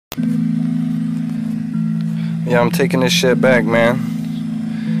Yeah, I'm taking this shit back,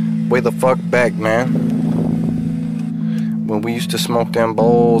 man. Way the fuck back, man. When we used to smoke them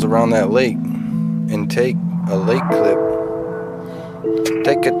bowls around that lake and take a lake clip.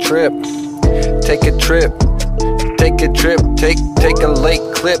 Take a trip. Take a trip. Take a trip. Take a lake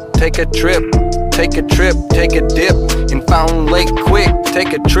clip. Take a trip. Take a trip. Take a dip in Fountain Lake quick.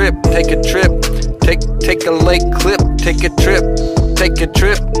 Take a trip. Take a trip. Take a lake clip. Take a trip. Take a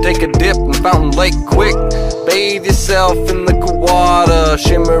trip. Take a dip in Fountain Lake quick. Bathe yourself in the water,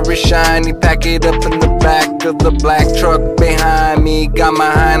 shimmery shiny, pack it up in the back of the black truck behind me. Got my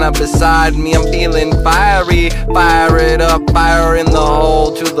hyena beside me, I'm feeling fiery. Fire it up, fire in the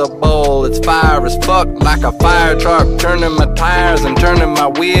hole to the bowl. It's fire as fuck, like a fire truck. Turning my tires and turning my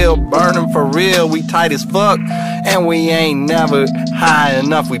wheel, burning for real. We tight as fuck, and we ain't never high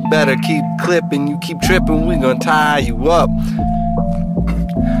enough. We better keep clipping, you keep tripping, we gonna tie you up.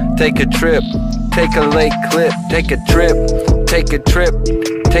 Take a trip. Take a lake clip, take a trip, take a trip,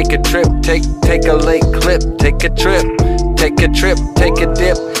 take a trip, take a lake clip, take a trip, take a trip, take a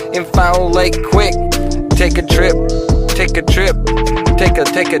dip in Fountain Lake quick. Take a trip, take a trip, take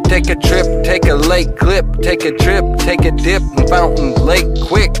a trip, take a lake clip, take a trip, take a dip in Fountain Lake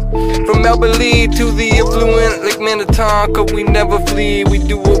quick. From Melbourne Lee to the affluent Lake Minnetonka, we never flee, we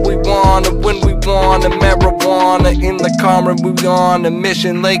do what we want when we want. Marijuana in the car and we on a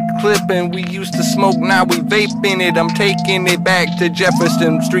mission. Lake Clippin, we used to smoke, now we vaping it. I'm taking it back to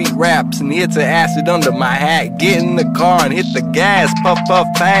Jefferson Street raps and hits of acid under my hat. Get in the car and hit the gas, puff puff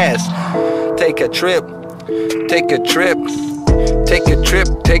fast. Take a trip, take a trip, take a trip,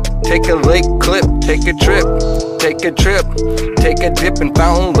 take a lake clip, take a trip, take a trip, take a dip in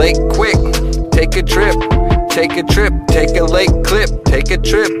Fountain Lake quick. Take a trip, take a trip, take a lake clip, take a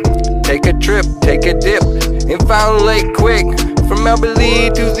trip, take a trip, take a dip in Fountain Lake quick. From Melbourne Lee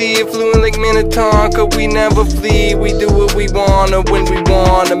to the affluent Lake Minnetonka, we never flee, we do what we wanna when we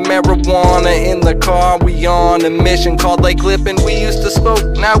wanna. Marijuana in the car, we on a mission called Lake Clippin. We used to smoke,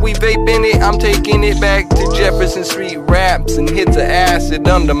 now we vaping it. I'm taking it back to Jefferson Street raps and hits of acid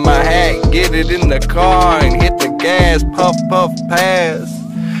under my hat. Get it in the car and hit the gas, puff puff pass.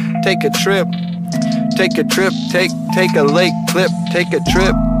 Take a trip, take a trip, take a lake clip, take a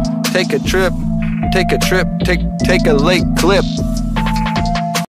trip, take a trip, take a trip, take a lake clip.